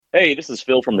Hey, this is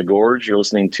Phil from the Gorge. You're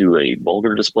listening to a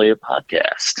Vulgar Display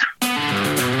podcast.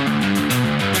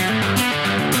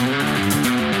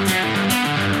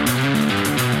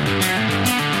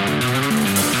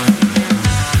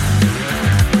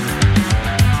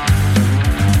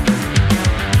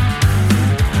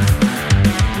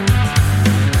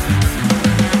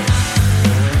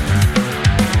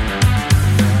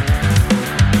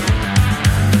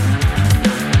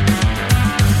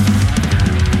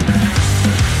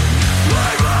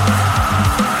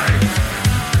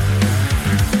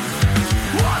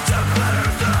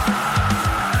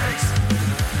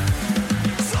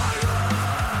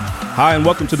 Hi, and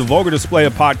welcome to the Vulgar Display, a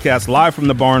podcast live from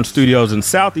the Barn Studios in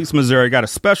Southeast Missouri. Got a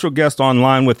special guest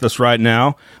online with us right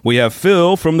now. We have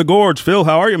Phil from the Gorge. Phil,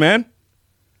 how are you, man?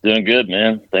 Doing good,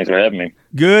 man. Thanks for having me.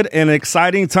 Good, and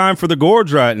exciting time for the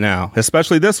Gorge right now,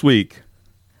 especially this week.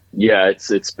 Yeah,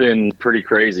 it's been pretty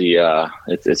crazy.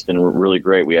 It's been really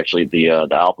great. We actually the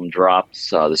album drops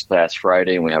this past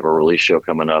Friday, and we have a release show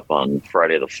coming up on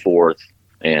Friday the 4th.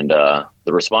 And the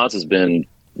response has been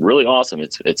really awesome.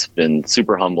 It's been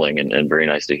super humbling and very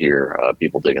nice to hear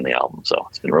people digging the album. So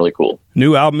it's been really cool.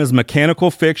 New album is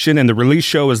Mechanical Fiction, and the release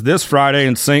show is this Friday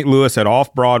in St. Louis at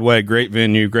Off Broadway. Great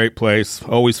venue, great place.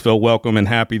 Always feel welcome and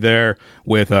happy there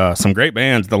with some great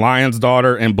bands, The Lion's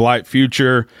Daughter and Blight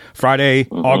Future. Friday,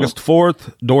 August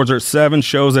 4th, doors are at 7,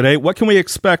 shows at 8. What can we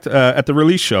expect at the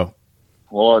release show?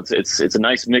 Well, it's a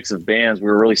nice mix of bands. We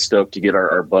were really stoked to get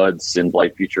our buds in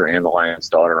Blight Future and The Lion's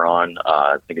Daughter on.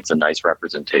 I think it's a nice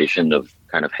representation of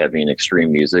kind of heavy and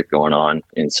extreme music going on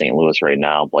in St. Louis right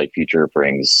now. Blight Future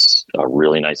brings a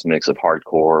really nice mix of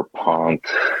hardcore, punk,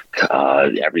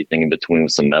 everything in between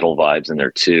with some metal vibes in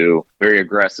there too. Very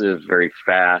aggressive, very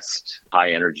fast,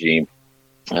 high energy.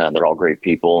 They're all great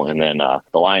people. And then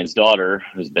The Lion's Daughter,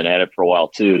 who's been at it for a while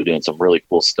too, doing some really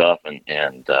cool stuff,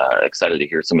 and excited to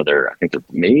hear some of their, I think they're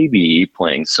maybe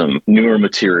playing some newer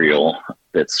material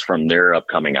that's from their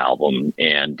upcoming album.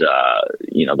 And,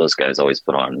 those guys always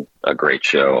put on a great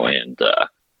show and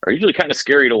are usually kind of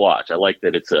scary to watch. I like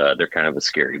that they're kind of a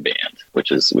scary band,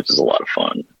 which is a lot of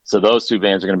fun. So those two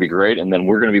bands are going to be great. And then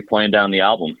we're going to be playing down the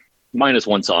album. Minus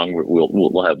one song.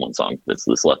 We'll have one song that's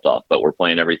left off, but we're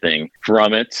playing everything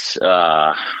from it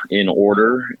in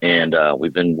order, and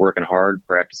we've been working hard,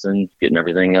 practicing, getting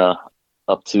everything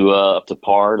up to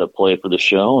par to play for the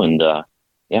show, and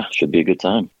should be a good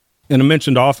time. And I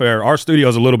mentioned off air, our studio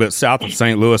is a little bit south of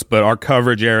St. Louis, but our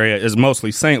coverage area is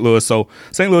mostly St. Louis. So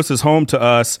St. Louis is home to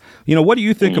us. What do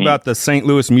you think about the St.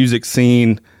 Louis music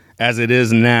scene as it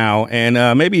is now, and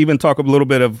maybe even talk a little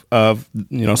bit of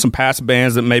some past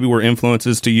bands that maybe were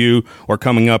influences to you or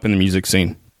coming up in the music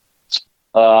scene?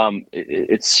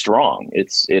 It's strong.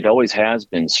 It always has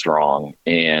been strong,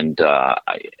 and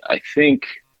I think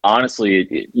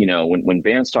honestly, when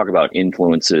bands talk about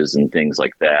influences and things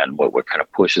like that, and what kind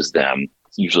of pushes them,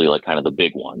 it's usually like kind of the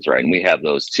big ones, right? And we have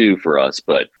those too for us.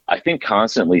 But I think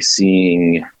constantly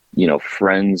seeing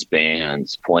friends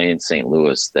bands play in St.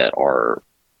 Louis that are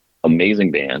amazing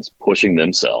bands pushing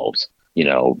themselves,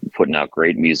 putting out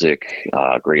great music,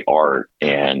 great art,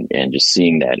 and just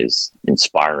seeing that is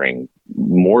inspiring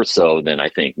more so than I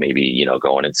think maybe,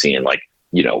 going and seeing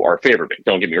our favorite band.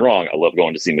 Don't get me wrong. I love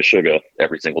going to see Meshuggah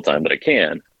every single time that I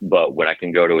can. But when I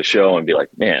can go to a show and be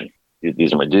like, man,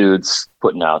 these are my dudes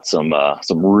putting out some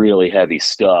really heavy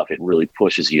stuff, it really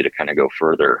pushes you to kind of go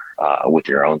further with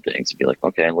your own things and be like,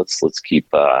 okay, let's keep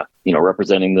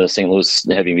representing the St. Louis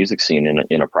heavy music scene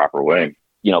in a proper way.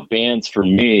 Bands for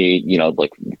me,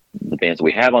 like the bands that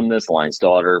we have on this, Lion's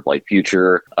Daughter, Blight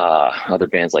Future, other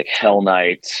bands like Hell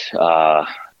Night,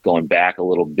 going back a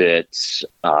little bit,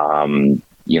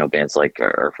 bands like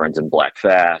our friends in Black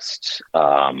Fast,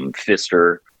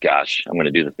 Fister. Gosh, I'm going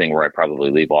to do the thing where I probably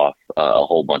leave off a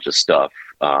whole bunch of stuff.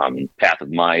 Path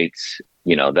of Might,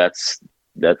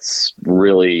 that's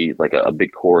really like a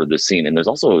big core of the scene. And there's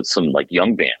also some like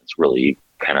young bands really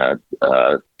kind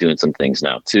of doing some things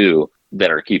now too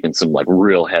that are keeping some like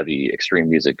real heavy extreme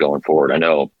music going forward. I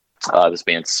know this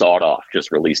band Sawed Off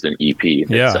just released an EP.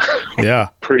 Yeah.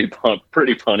 Pretty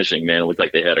punishing, man. It looked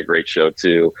like they had a great show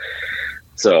too.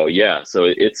 So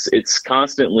it's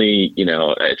constantly,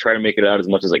 I try to make it out as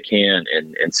much as I can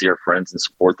and see our friends and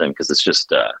support them, because it's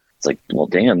just it's like, well,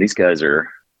 damn, these guys are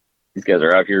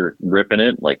out here ripping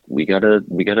it. Like we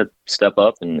gotta step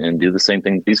up and do the same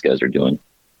thing that these guys are doing.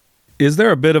 Is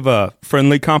there a bit of a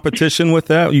friendly competition with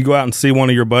that? You go out and see one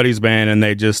of your buddies' band and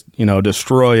they just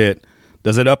destroy it.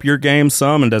 Does it up your game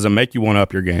some, and does it make you want to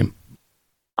up your game?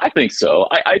 I think so.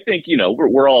 I think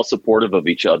we're all supportive of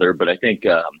each other, but I think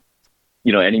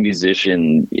any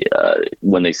musician,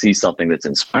 when they see something that's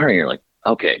inspiring, you're like,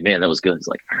 okay, man, that was good. It's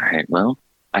like, all right, well,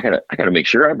 I gotta make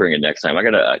sure I bring it next time. I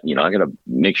gotta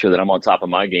make sure that I'm on top of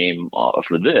my game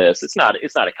for this. It's not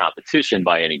a competition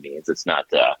by any means. It's not,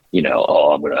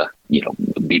 oh, I'm gonna,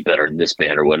 be better than this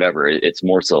band or whatever. It's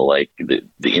more so like the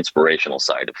inspirational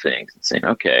side of things and saying,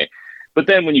 okay. But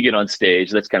then when you get on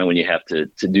stage, that's kind of when you have to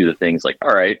do the things like,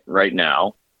 all right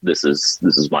now, this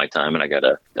is my time and I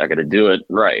gotta do it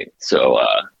right. So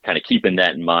kind of keeping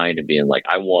that in mind and being like,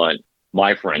 I want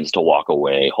my friends to walk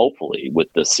away, hopefully, with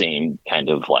the same kind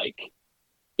of like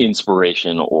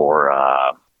inspiration or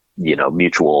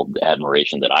mutual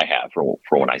admiration that I have for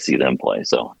when I see them play.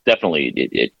 So definitely,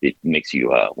 it makes you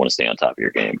want to stay on top of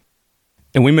your game.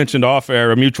 And we mentioned off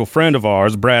air a mutual friend of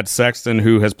ours, Brad Sexton,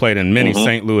 who has played in many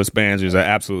St. Louis bands. He's an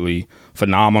absolutely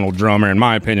phenomenal drummer, in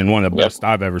my opinion, one of the best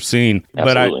I've ever seen.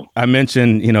 Absolutely. But I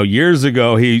mentioned, years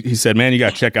ago, he said, man, you got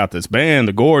to check out this band,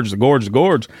 the Gorge, the Gorge, the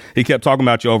Gorge. He kept talking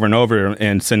about you over and over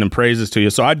and sending praises to you.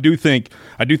 So I do think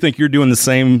you're doing the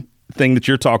same thing that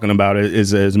you're talking about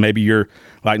is maybe you're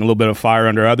lighting a little bit of fire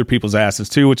under other people's asses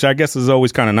too, which I guess is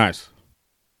always kind of nice.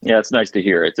 Yeah, it's nice to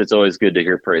hear. It's always good to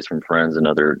hear praise from friends and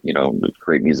other,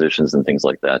 great musicians and things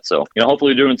like that. So,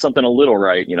 hopefully you're doing something a little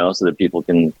right, so that people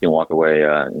can walk away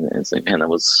and say, man, that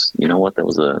was, that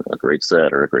was a great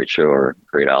set or a great show or a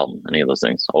great album. Any of those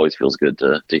things always feels good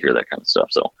to hear that kind of stuff.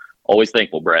 So always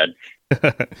thankful, Brad.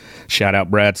 Shout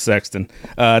out Brad Sexton.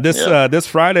 This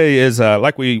Friday is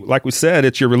like we said,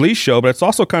 it's your release show, but it's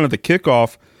also kind of the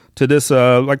kickoff to this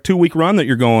 2-week run that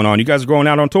you're going on. You guys are going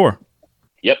out on tour.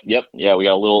 Yep. Yeah, we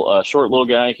got a little short little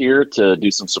guy here to do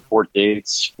some support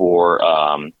dates for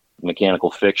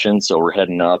Mechanical Fiction. So we're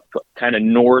heading up kind of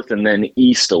north and then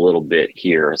east a little bit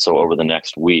here. So over the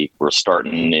next week, we're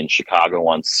starting in Chicago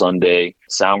on Sunday.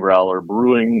 Sound Growler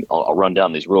Brewing. I'll run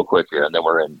down these real quick here. And then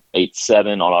we're in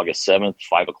 8-7 on August 7th,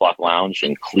 5 o'clock lounge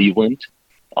in Cleveland.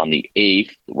 On the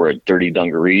 8th, we're at Dirty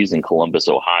Dungarees in Columbus,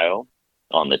 Ohio.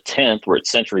 On the 10th, we're at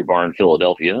Century Bar in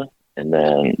Philadelphia. And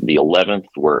then the 11th,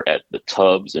 we're at the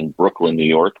Tubbs in Brooklyn, New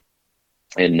York.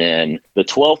 And then the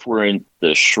 12th, we're in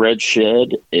the Shred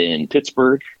Shed in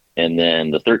Pittsburgh. And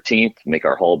then the 13th, make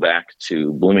our haul back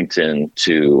to Bloomington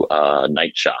to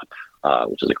Night Shop,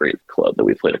 which is a great club that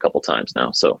we've played a couple times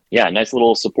now. So, yeah, nice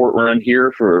little support run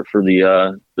here for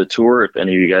the tour. If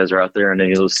any of you guys are out there in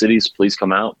any of those cities, please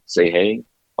come out, say hey,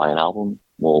 buy an album.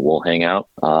 We'll hang out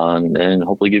and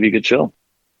hopefully give you a good show.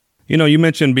 You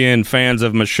mentioned being fans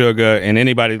of Meshuggah, and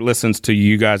anybody that listens to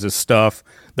you guys' stuff,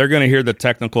 they're going to hear the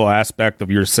technical aspect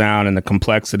of your sound and the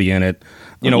complexity in it.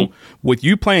 With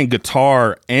you playing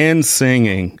guitar and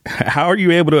singing, how are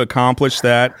you able to accomplish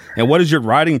that? And what is your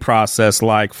writing process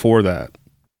like for that?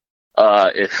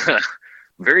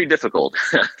 Very difficult.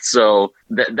 So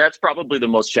that's probably the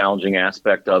most challenging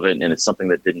aspect of it. And it's something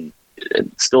that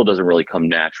it still doesn't really come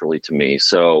naturally to me.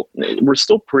 So we're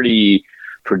still pretty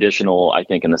traditional, I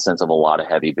think, in the sense of a lot of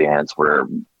heavy bands where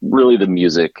really the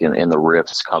music and the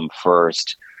riffs come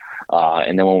first.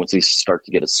 And then once we start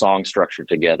to get a song structure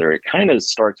together, it kind of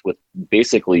starts with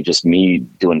basically just me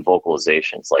doing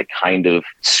vocalizations, like kind of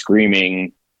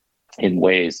screaming in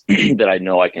ways that I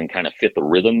know I can kind of fit the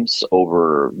rhythms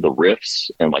over the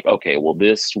riffs and like, okay, well,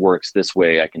 this works this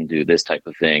way. I can do this type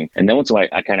of thing. And then once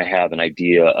I kind of have an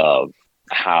idea of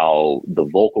how the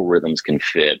vocal rhythms can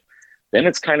fit, then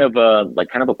it's kind of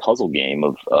a puzzle game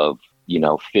of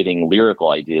fitting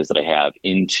lyrical ideas that I have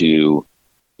into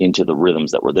the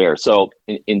rhythms that were there. So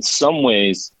in some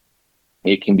ways,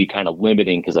 it can be kind of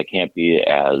limiting because I can't be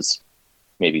as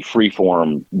maybe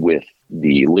freeform with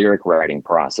the lyric writing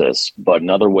process. But in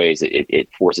other ways, it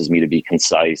forces me to be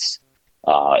concise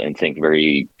and think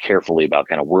very carefully about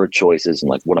kind of word choices and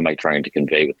like what am I trying to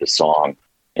convey with this song.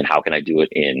 And how can I do it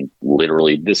in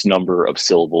literally this number of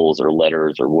syllables or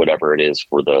letters or whatever it is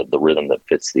for the rhythm that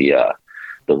fits the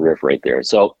riff right there.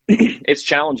 So it's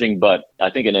challenging, but I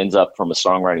think it ends up from a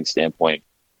songwriting standpoint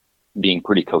being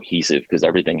pretty cohesive because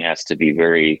everything has to be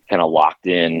very kind of locked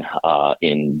in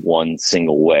one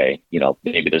single way.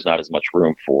 Maybe there's not as much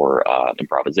room for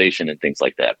improvisation and things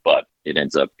like that, but it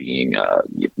ends up being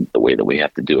the way that we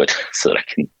have to do it so that I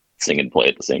can sing and play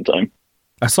at the same time.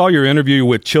 I saw your interview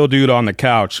with Chill Dude on the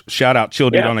Couch. Shout out Chill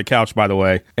Dude on the Couch, by the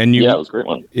way. And it was a great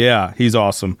one. Yeah, he's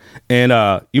awesome. And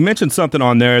you mentioned something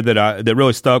on there that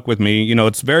really stuck with me.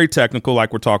 It's very technical,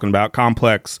 like we're talking about,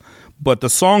 complex, but the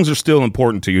songs are still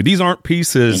important to you. These aren't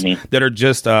pieces that are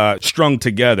just strung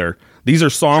together. These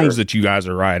are songs that you guys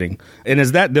are writing. And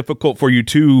is that difficult for you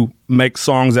to make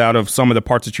songs out of some of the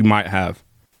parts that you might have?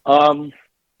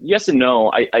 Yes and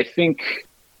no. I think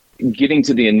getting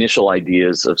to the initial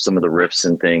ideas of some of the riffs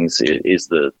and things is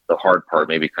the hard part,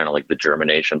 maybe kind of like the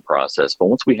germination process. But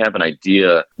once we have an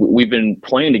idea, we've been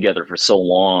playing together for so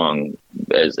long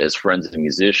as friends and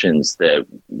musicians that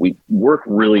we work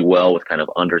really well with kind of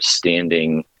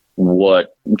understanding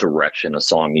what direction a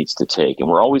song needs to take. And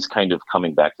we're always kind of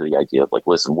coming back to the idea of like,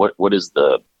 listen, what is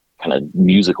the kind of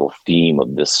musical theme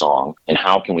of this song, and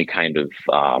how can we kind of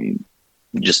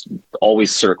just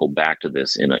always circle back to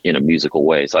this in a musical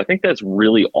way. So I think that's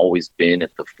really always been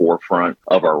at the forefront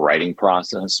of our writing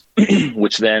process,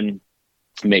 which then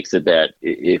makes it that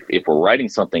if we're writing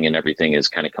something and everything is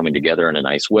kind of coming together in a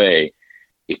nice way,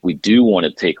 if we do want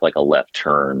to take like a left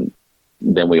turn,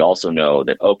 then we also know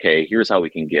that, okay, here's how we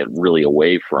can get really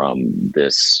away from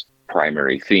this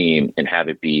primary theme and have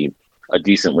it be a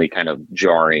decently kind of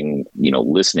jarring,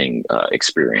 listening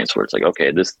experience where it's like,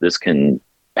 okay, this can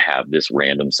have this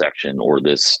random section or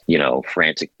this,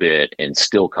 frantic bit and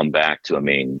still come back to a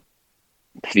main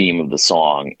theme of the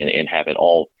song and have it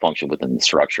all function within the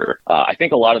structure. I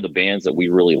think a lot of the bands that we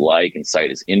really like and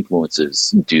cite as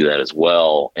influences do that as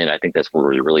well. And I think that's where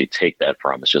we really take that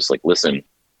from. It's just like, listen,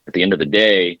 at the end of the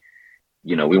day,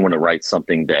 we want to write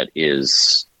something that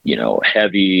is,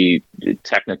 heavy,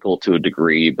 technical to a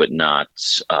degree, but not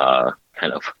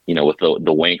kind of, with the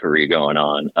wankery going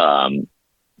on.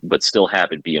 But still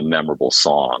have it be a memorable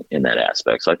song in that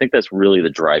aspect. So I think that's really the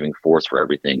driving force for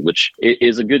everything, which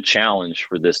is a good challenge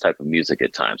for this type of music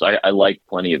at times. I like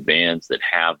plenty of bands that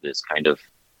have this kind of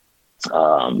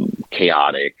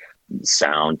chaotic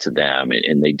sound to them,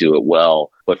 and they do it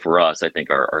well. But for us, I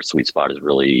think our sweet spot is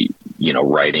really,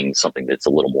 writing something that's a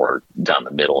little more down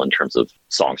the middle in terms of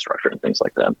song structure and things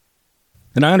like that.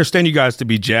 And I understand you guys to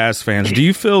be jazz fans. Do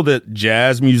you feel that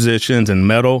jazz musicians and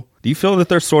metal, do you feel that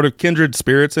they're sort of kindred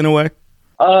spirits in a way?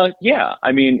 Yeah.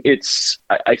 I mean,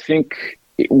 I think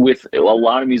with a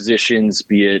lot of musicians,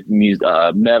 be it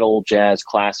metal, jazz,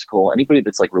 classical, anybody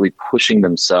that's like really pushing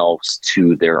themselves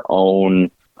to their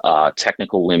own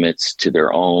technical limits, to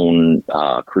their own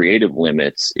creative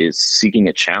limits, is seeking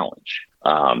a challenge.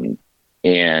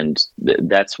 And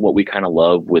that's what we kind of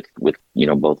love with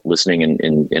both listening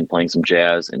and playing some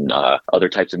jazz and other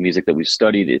types of music that we've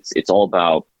studied. It's all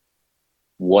about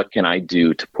what can I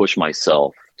do to push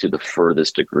myself to the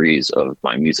furthest degrees of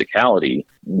my musicality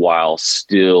while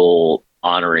still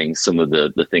honoring some of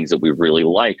the things that we really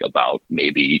like about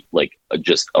maybe like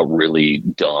just a really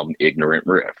dumb, ignorant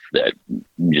riff that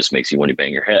just makes you want to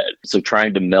bang your head. So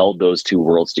trying to meld those two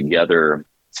worlds together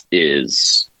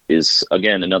is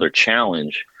again another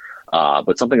challenge,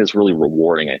 but something that's really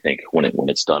rewarding, I think, when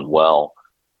it's done well.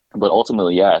 But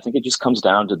ultimately, yeah, I think it just comes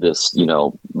down to this,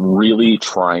 really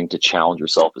trying to challenge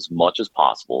yourself as much as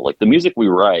possible. Like the music we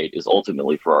write is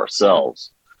ultimately for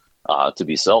ourselves, to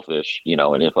be selfish,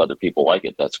 and if other people like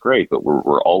it, that's great. But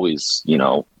we're always,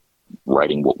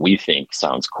 writing what we think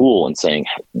sounds cool and saying,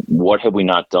 what have we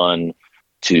not done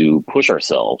to push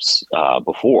ourselves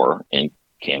before, and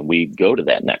can we go to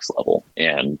that next level?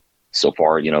 And so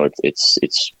far,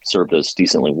 it's served us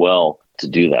decently well to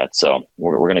do that. So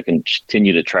we're going to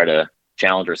continue to try to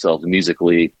challenge ourselves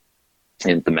musically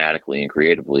and thematically and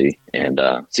creatively and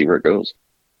see where it goes.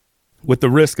 With the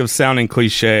risk of sounding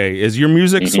cliche, is your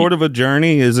music sort of a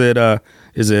journey? Is it a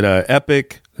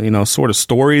epic, sort of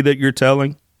story that you're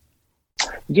telling?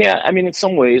 Yeah, I mean, in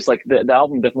some ways, like the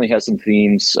album definitely has some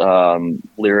themes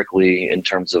lyrically in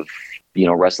terms of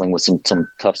wrestling with some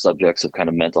tough subjects of kind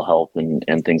of mental health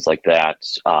and things like that.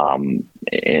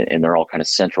 And they're all kind of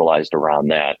centralized around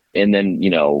that. And then,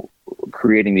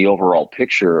 creating the overall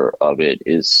picture of it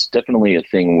is definitely a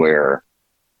thing where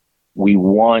we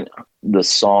want the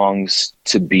songs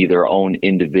to be their own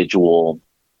individual,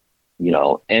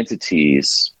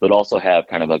 entities, but also have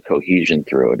kind of a cohesion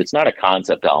through it. It's not a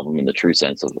concept album in the true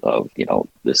sense of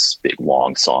this big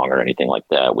long song or anything like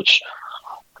that, which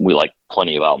we like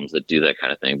plenty of albums that do that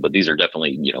kind of thing, but these are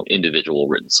definitely, individual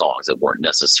written songs that weren't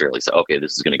necessarily say, okay,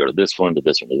 this is going to go to this one, to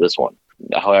this one, to this one.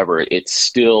 However, it's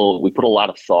still, we put a lot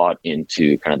of thought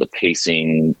into kind of the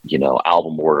pacing,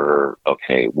 album order.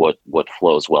 Okay, what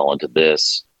flows well into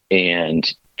this,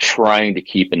 and trying to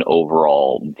keep an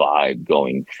overall vibe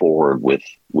going forward with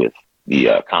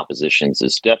the compositions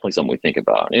is definitely something we think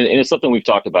about. And it's something we've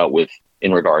talked about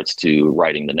in regards to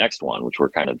writing the next one, which we're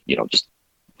kind of, just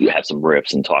have some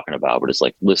riffs and talking about, but it's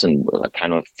like, listen,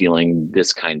 kind of feeling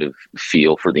this kind of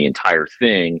feel for the entire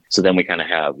thing. So then we kind of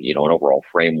have, an overall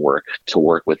framework to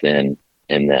work within,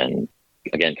 and then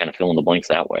again, kind of fill in the blanks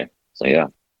that way. So, yeah.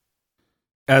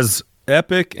 As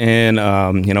epic and,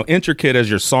 intricate as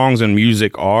your songs and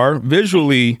music are,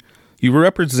 visually, you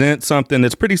represent something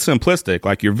that's pretty simplistic,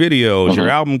 like your videos, your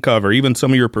album cover, even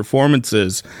some of your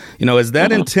performances. Is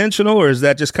that intentional, or is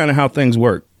that just kind of how things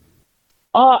work?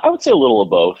 I would say a little of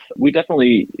both. We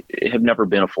definitely have never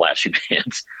been a flashy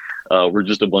band. We're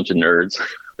just a bunch of nerds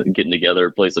getting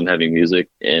together, play some heavy music.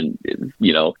 And,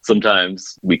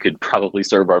 sometimes we could probably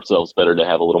serve ourselves better to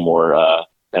have a little more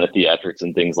kind of theatrics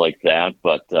and things like that.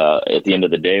 But at the end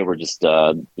of the day, we're just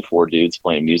four dudes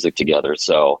playing music together.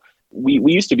 So we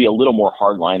used to be a little more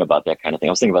hardline about that kind of thing.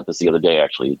 I was thinking about this the other day,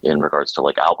 actually, in regards to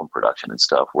like album production and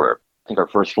stuff, where I think our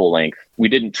first full length, we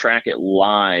didn't track it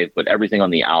live, but everything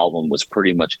on the album was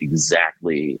pretty much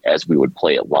exactly as we would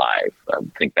play it live.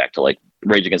 Think back to like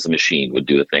Rage Against the Machine would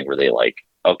do a thing where they like,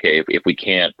 okay, if we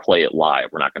can't play it live,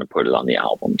 we're not going to put it on the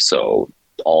album. So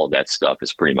all of that stuff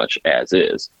is pretty much as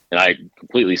is. And I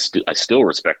completely, I still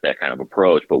respect that kind of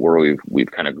approach, but where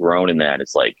we've kind of grown in that,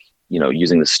 it's like,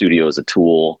 using the studio as a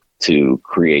tool to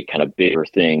create kind of bigger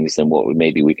things than what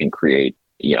maybe we can create,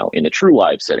 in a true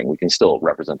live setting. We can still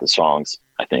represent the songs,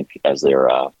 I think, as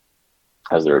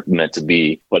they're meant to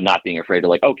be, but not being afraid to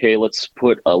like, okay, let's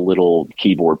put a little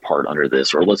keyboard part under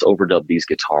this, or let's overdub these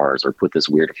guitars, or put this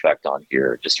weird effect on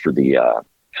here, just for the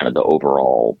kind of the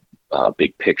overall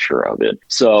big picture of it.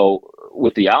 So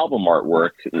with the album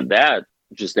artwork, that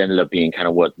just ended up being kind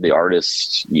of what the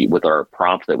artist, with our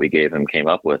prompt that we gave him, came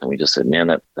up with, and we just said, man,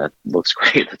 that looks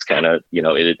great. That's kind of,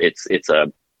 it's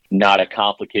a not a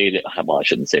complicated, well, I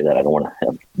shouldn't say that. I don't want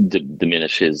to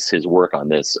diminish his work on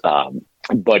this.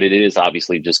 But it is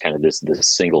obviously just kind of this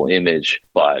single image,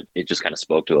 but it just kind of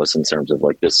spoke to us in terms of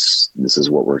like, this is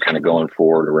what we're kind of going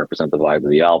for to represent the vibe of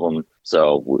the album.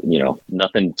 So,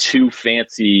 nothing too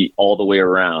fancy all the way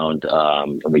around.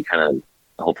 And we kind of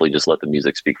hopefully just let the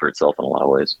music speak for itself in a lot of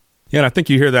ways. Yeah, and I think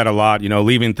you hear that a lot,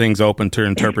 leaving things open to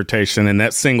interpretation, and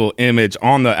that single image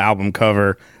on the album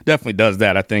cover definitely does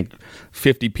that. I think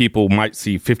 50 people might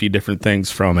see 50 different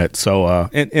things from it. So,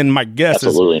 and my guess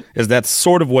is that's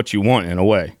sort of what you want in a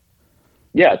way.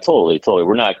 Yeah, totally.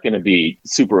 We're not going to be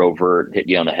super overt, hit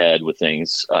you on the head with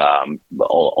things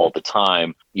all the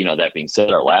time. That being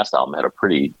said, our last album had a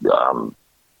pretty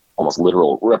almost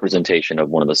literal representation of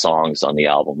one of the songs on the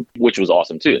album, which was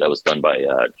awesome too. That was done by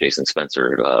Jason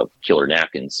Spencer of Killer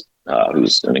Napkins,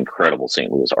 who's an incredible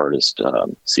St. Louis artist.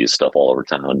 See his stuff all over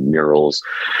town, murals.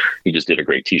 He just did a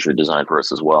great t-shirt design for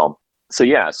us as well. So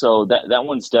yeah, so that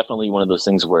one's definitely one of those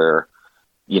things where,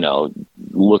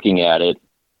 looking at it,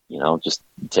 just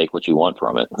take what you want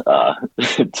from it,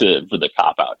 for the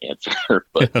cop-out answer.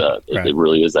 But right. It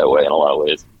really is that way in a lot of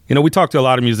ways. We talk to a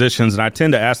lot of musicians, and I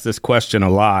tend to ask this question a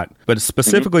lot, but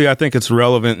specifically, I think it's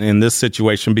relevant in this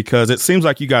situation because it seems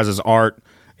like you guys' art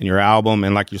and your album,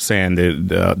 and like you're saying,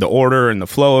 the order and the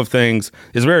flow of things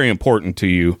is very important to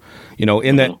you.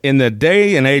 In the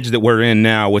day and age that we're in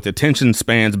now, with attention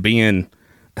spans being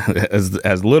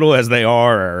as little as they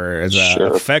are, or as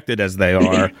affected as they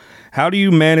are. How do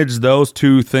you manage those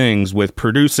two things with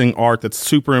producing art that's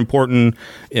super important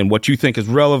and what you think is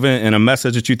relevant and a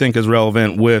message that you think is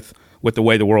relevant with the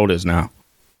way the world is now?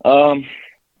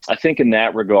 I think in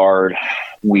that regard,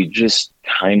 we just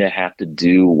kind of have to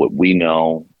do what we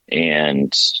know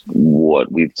and what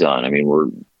we've done. I mean,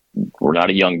 we're not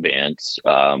a young band.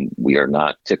 We are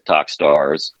not TikTok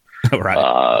stars.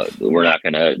 Right. We're not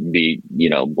going to be,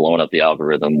 blowing up the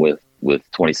algorithm with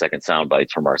 20-second sound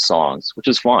bites from our songs, which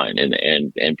is fine.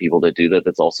 And people that do that,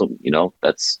 that's also,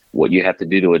 that's what you have to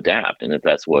do to adapt. And if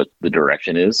that's what the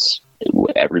direction is,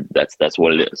 that's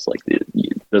what it is. Like,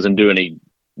 it doesn't do any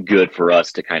good for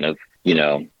us to kind of,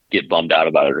 get bummed out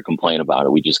about it or complain about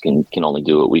it. We just can only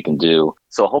do what we can do.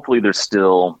 So hopefully there's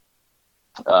still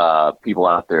people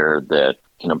out there that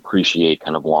can appreciate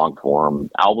kind of long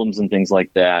form albums and things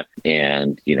like that.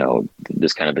 And,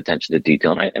 this kind of attention to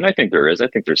detail. And I think there is. I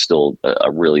think there's still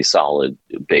a really solid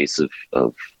base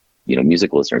of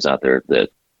music listeners out there that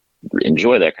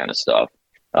enjoy that kind of stuff.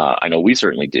 I know we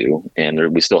certainly do.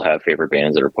 And we still have favorite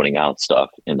bands that are putting out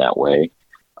stuff in that way.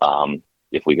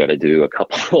 If we got to do a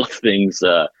couple of things,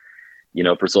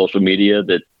 for social media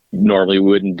that normally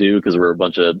wouldn't do because we're a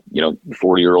bunch of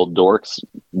 40-year-old dorks,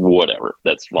 whatever,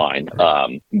 that's fine.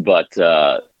 But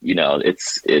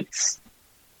it's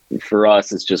for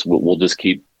us, it's just we'll just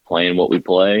keep playing what we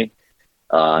play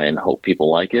and hope people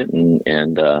like it,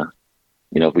 and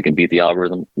if we can beat the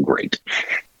algorithm, great.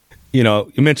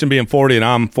 You mentioned being 40, and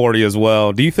I'm 40 as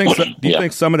well. Do you think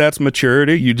think some of that's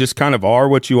maturity? You just kind of are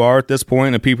what you are at this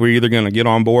point, and people are either going to get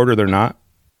on board or they're not?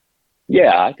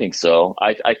 Yeah, I think so.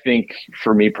 I think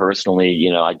for me personally,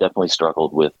 I definitely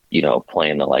struggled with,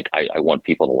 playing the, like, I want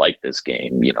people to like this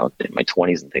game, in my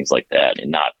 20s and things like that,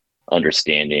 and not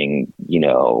understanding,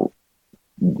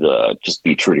 the just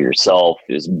be true to yourself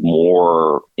is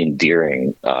more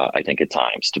endearing, I think, at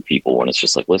times to people when it's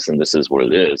just like, listen, this is what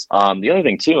it is. The other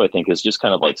thing too, I think, is just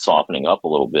kind of like softening up a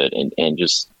little bit and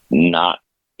just not,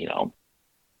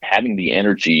 having the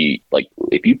energy. Like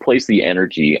if you place the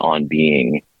energy on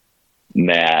being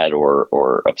mad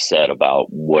or upset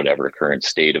about whatever current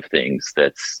state of things,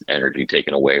 that's energy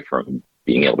taken away from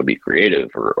being able to be creative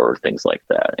or things like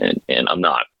that. And I'm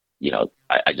not,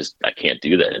 I can't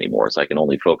do that anymore. So I can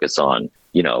only focus on,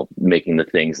 making the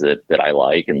things that I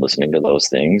like and listening to those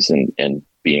things and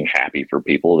being happy for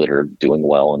people that are doing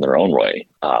well in their own way.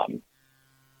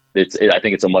 I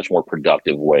think it's a much more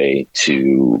productive way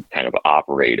to kind of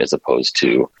operate as opposed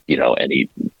to, any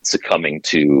succumbing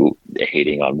to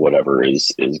hating on whatever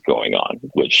is going on,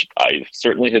 which I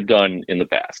certainly have done in the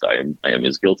past. I am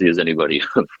as guilty as anybody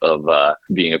of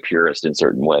being a purist in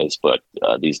certain ways. But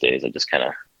these days I just kind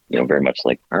of, very much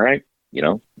like, all right,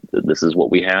 this is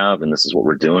what we have and this is what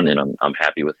we're doing. And I'm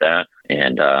happy with that.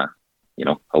 And,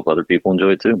 hope other people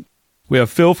enjoy it too. We have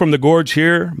Phil from the Gorge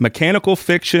here. Mechanical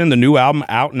Fiction, the new album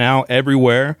out now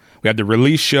everywhere. We had the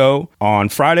release show on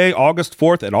Friday, August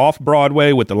 4th at Off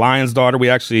Broadway with The Lion's Daughter. We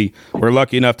actually were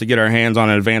lucky enough to get our hands on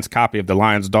an advanced copy of The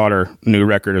Lion's Daughter new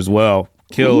record as well.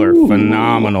 Killer. Ooh.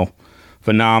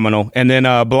 Phenomenal. And then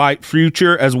Blight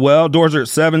Future as well. Doors are at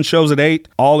 7, shows at 8.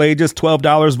 All ages,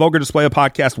 $12. Vulgar Display, a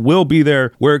podcast, will be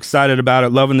there. We're excited about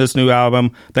it. Loving this new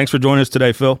album. Thanks for joining us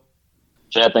today, Phil.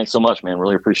 Chad, thanks so much, man.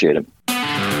 Really appreciate it.